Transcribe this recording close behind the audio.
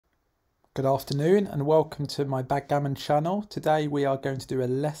Good afternoon and welcome to my Backgammon channel. Today we are going to do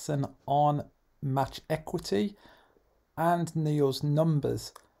a lesson on match equity and Neil's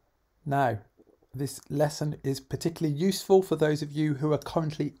numbers. Now, this lesson is particularly useful for those of you who are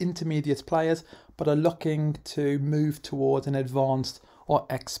currently intermediate players but are looking to move towards an advanced or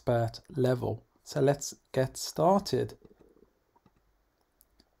expert level. So let's get started.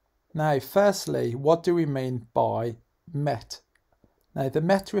 Now, firstly, what do we mean by MET? Now, the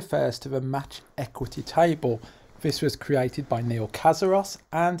MET refers to the match equity table. This was created by Neil Kazaros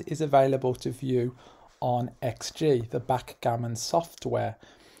and is available to view on XG, the Backgammon software.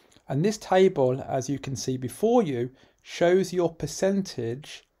 And this table, as you can see before you, shows your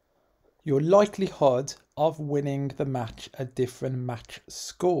percentage, your likelihood of winning the match at different match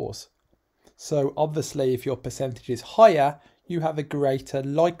scores. So obviously, if your percentage is higher, you have a greater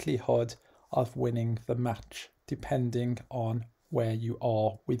likelihood of winning the match, depending on where you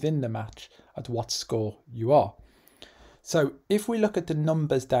are within the match, at what score you are. So if we look at the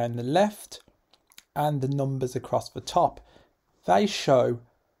numbers down the left and the numbers across the top, they show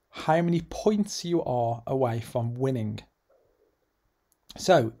how many points you are away from winning.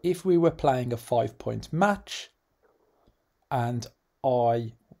 So if we were playing a 5-point match and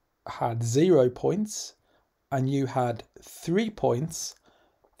I had 0 points and you had 3 points,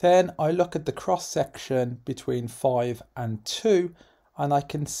 then I look at the cross section between 5 and 2 and I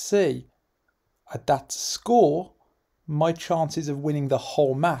can see at that score my chances of winning the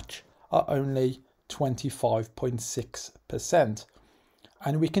whole match are only 25.6%.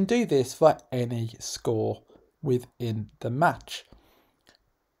 And we can do this for any score within the match.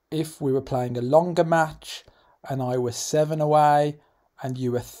 If we were playing a longer match and I was 7 away and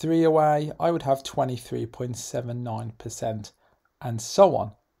you were 3 away, I would have 23.79% and so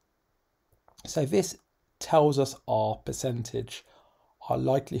on. So this tells us our percentage, our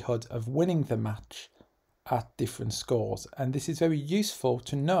likelihood of winning the match at different scores. And this is very useful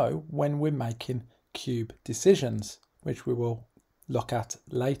to know when we're making cube decisions, which we will look at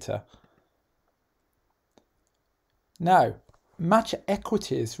later. Now, match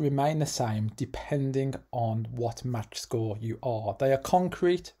equities remain the same depending on what match score you are. They are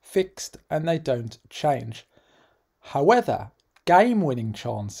concrete, fixed, and they don't change. However, game winning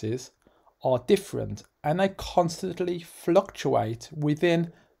chances are different and they constantly fluctuate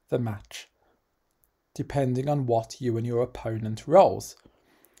within the match, depending on what you and your opponent rolls.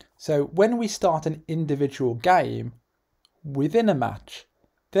 So when we start an individual game within a match,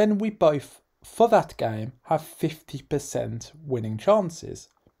 then we both, for that game, have 50% winning chances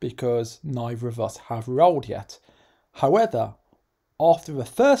because neither of us have rolled yet. However, after the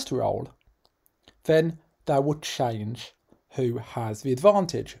first roll, then that would change who has the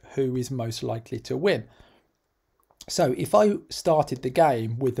advantage, who is most likely to win. So if I started the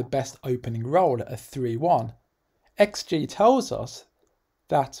game with the best opening roll at a 3-1, XG tells us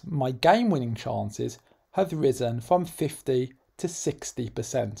that my game winning chances have risen from 50 to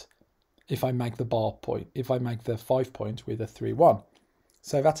 60% if I make the 5-point with a 3-1.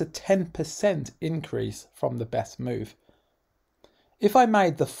 So that's a 10% increase from the best move. If I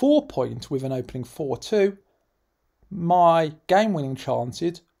made the 4-point with an opening 4-2, my game winning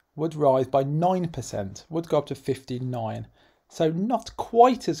chances would rise by 9%, would go up to 59. So not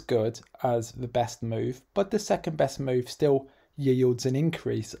quite as good as the best move, but the second best move still yields an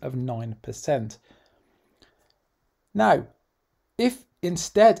increase of 9%. Now, if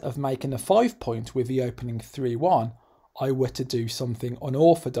instead of making a 5-point with the opening 3-1, I were to do something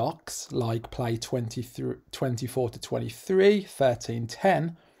unorthodox, like play 24 to 23,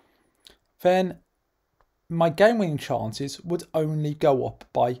 13-10, then my game winning chances would only go up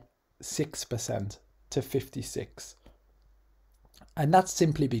by 6% to 56. And that's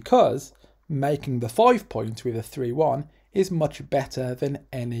simply because making the 5-point with a 3-1 is much better than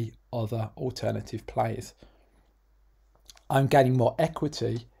any other alternative plays. I'm gaining more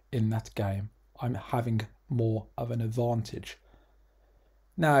equity in that game. I'm having more of an advantage.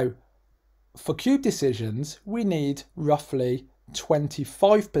 Now, for cube decisions, we need roughly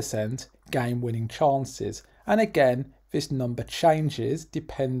 25% game winning chances. And again, this number changes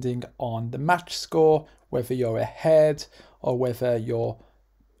depending on the match score, whether you're ahead or whether you're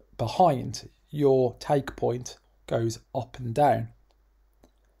behind. Your take point goes up and down.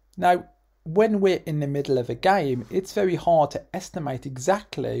 Now, when we're in the middle of a game, it's very hard to estimate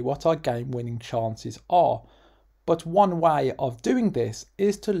exactly what our game winning chances are. But one way of doing this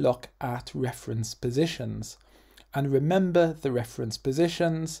is to look at reference positions. And remember the reference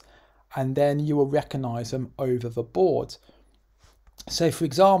positions, and then you will recognize them over the board. So for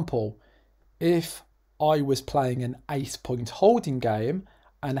example, if I was playing an 8-point holding game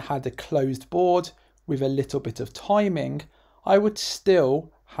and had a closed board with a little bit of timing, I would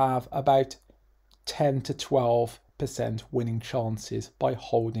still have about 10 to 12% winning chances by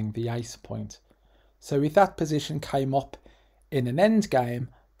holding the ace point. So if that position came up in an end game,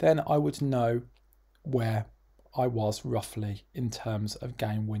 then I would know where I was roughly in terms of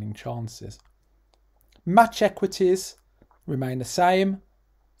game winning chances. Match equities remain the same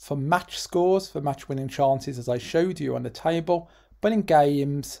for match scores, for match winning chances, as I showed you on the table, but in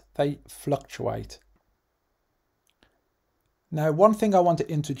games they fluctuate. Now, one thing I want to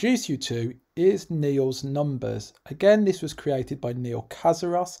introduce you to is Neil's numbers. Again, this was created by Neil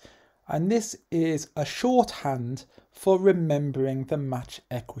Kazaros, and this is a shorthand for remembering the match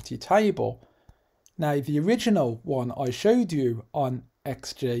equity table. Now, the original one I showed you on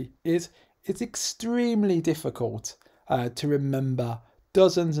XG it's extremely difficult to remember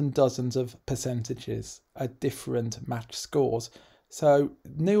dozens and dozens of percentages at different match scores. So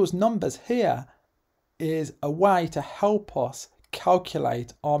Neil's numbers here is a way to help us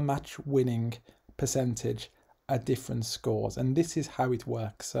calculate our match winning percentage at different scores, and this is how it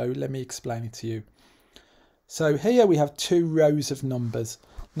works. So let me explain it to you. So here we have two rows of numbers.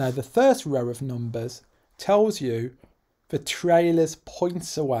 Now the first row of numbers tells you the trailer's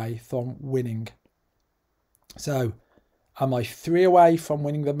points away from winning. So am I 3 away from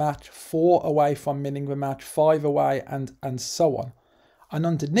winning the match, 4 away from winning the match, 5 away, and so on. And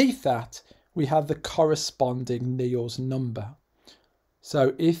underneath that we have the corresponding Neil's number.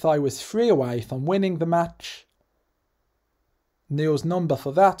 So if I was 3 away from winning the match, Neil's number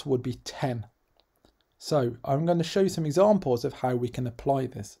for that would be 10. So I'm going to show you some examples of how we can apply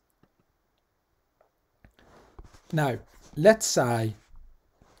this. Now, let's say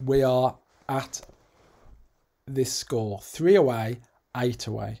we are at this score, 3 away, 8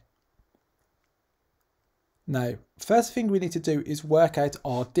 away. Now, first thing we need to do is work out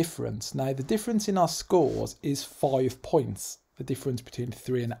our difference. Now, the difference in our scores is 5 points. The difference between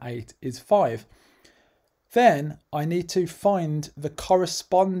 3 and 8 is 5. Then I need to find the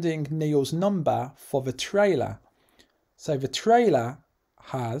corresponding Neil's number for the trailer. So the trailer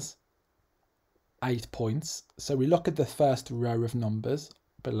has 8 points. So we look at the first row of numbers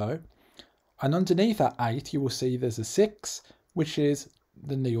below. And underneath that 8, you will see there's a 6, which is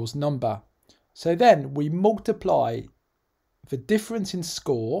the Neil's number. So then we multiply the difference in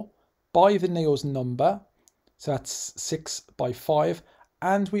score by the Neil's number. So that's 6 by 5.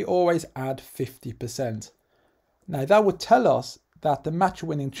 And we always add 50%. Now that would tell us that the match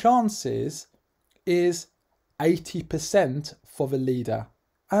winning chances is 80% for the leader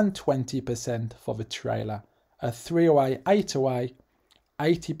and 20% for the trailer. A 3 away, 8 away,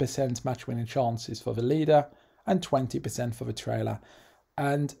 80% match winning chances for the leader and 20% for the trailer.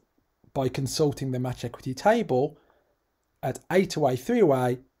 And by consulting the match equity table, at 8 away, 3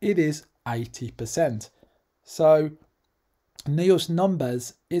 away, it is 80%. So Neil's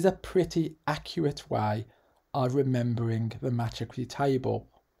numbers is a pretty accurate way of remembering the match equity table.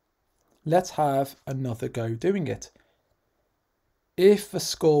 Let's have another go doing it. If the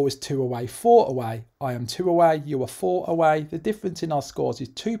score was 2 away, 4 away, I am 2 away, you are 4 away. The difference in our scores is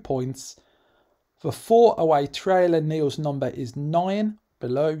 2 points. The 4 away trailer, Neil's number is 9.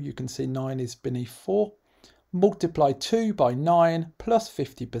 Below you can see 9 is beneath 4. Multiply 2 by 9 plus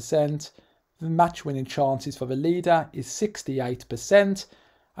 50%. The match winning chances for the leader is 68%.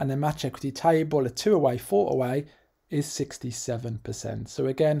 And the match equity table at 2 away, 4 away is 67%. So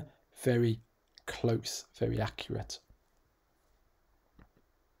again, very close, very accurate.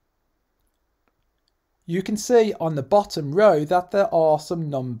 You can see on the bottom row that there are some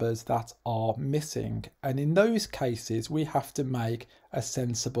numbers that are missing. And in those cases, we have to make a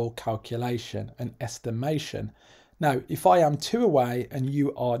sensible calculation, an estimation. Now, if I am 2 away and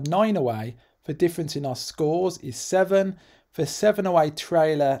you are 9 away, the difference in our scores is 7. For 7 away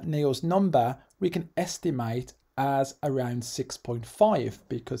trailer, Neil's number, we can estimate as around 6.5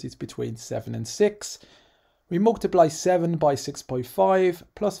 because it's between 7 and 6. We multiply 7 by 6.5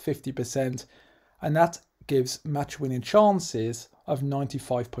 plus 50%, and that gives match winning chances of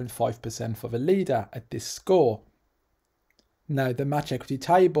 95.5% for the leader at this score. Now the match equity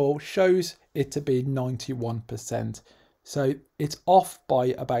table shows it to be 91%. So it's off by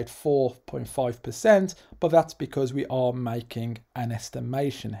about 4.5%, but that's because we are making an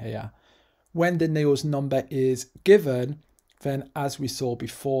estimation here. When the Neil's number is given, then as we saw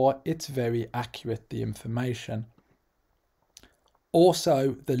before, it's very accurate, the information.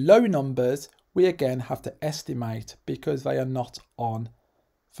 Also, the low numbers, we again have to estimate because they are not on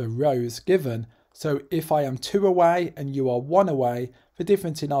the rows given. So if I am 2 away and you are 1 away, the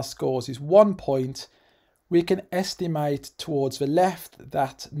difference in our scores is 1 point. we can estimate towards the left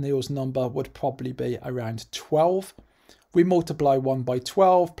that Neil's number would probably be around 12. We multiply 1 by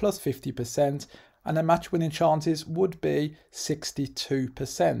 12 plus 50%, and the match winning chances would be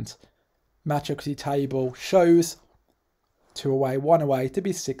 62%. Match equity table shows 2 away, 1 away to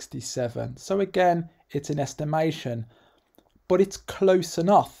be 67. So again, it's an estimation, but it's close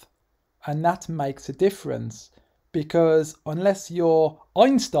enough, and that makes a difference. Because unless you're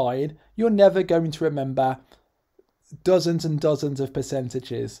Einstein, you're never going to remember dozens and dozens of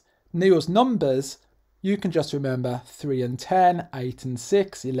percentages. Neil's numbers, you can just remember 3 and 10, 8 and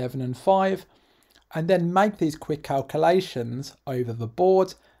 6, 11 and 5, and then make these quick calculations over the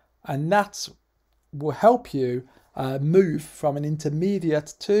board, and that will help you move from an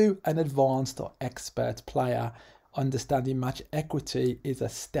intermediate to an advanced or expert player. Understanding match equity is a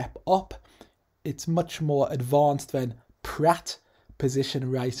step up. It's much more advanced than Pratt,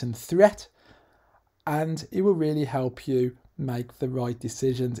 position, rate and threat, and it will really help you make the right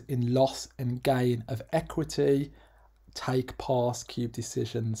decisions in loss and gain of equity, take, pass, cube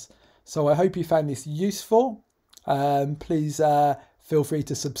decisions. So I hope you found this useful. Please feel free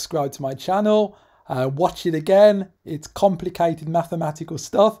to subscribe to my channel, watch it again. It's complicated mathematical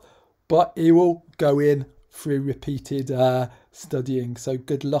stuff, but it will go in through repeated studying. So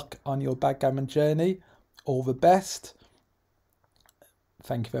good luck on your backgammon journey. All the best.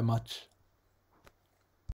 Thank you very much.